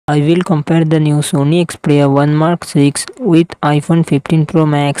I will compare the new Sony Xperia 1 Mark 6 with iPhone 15 Pro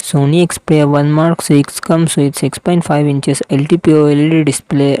Max. Sony Xperia 1 Mark 6 comes with 6.5 inches LTPO LED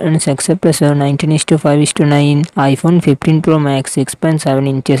display and success ratio 19:5:9. iPhone 15 Pro Max 6.7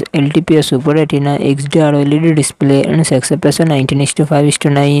 inches LTPO Super Retina XDR LED display and success ratio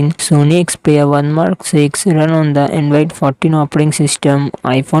 19:5:9. Sony Xperia 1 Mark 6 run on the Android 14 operating system.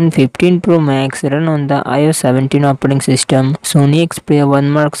 iPhone 15 Pro Max run on the iOS 17 operating system. Sony Xperia 1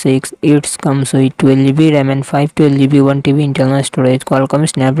 Mark 6 it comes with 12GB RAM and 512GB 1TB internal storage. Qualcomm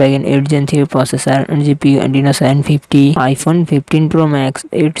Snapdragon 8 Gen 3 processor and GPU Adreno 750. iPhone 15 Pro Max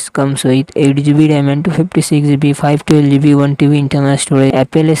it comes with 8GB RAM and 256GB 512GB 1TB internal storage.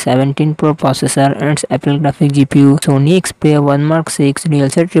 Apple A17 Pro processor and Apple graphic GPU. Sony Xperia 1 Mark 6 real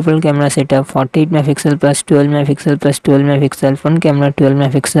set triple camera setup 48MP plus 12MP plus 12MP front camera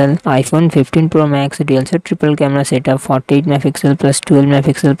 12MP. iPhone 15 Pro Max real set triple camera setup 48MP plus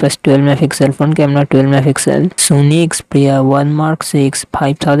 12MP plus 12MP front camera 12MP. Sony Xperia 1 Mark 6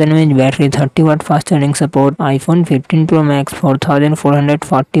 5000mAh battery 30W fast charging support. iPhone 15 Pro Max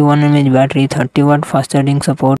 4441mAh battery 30W fast charging support.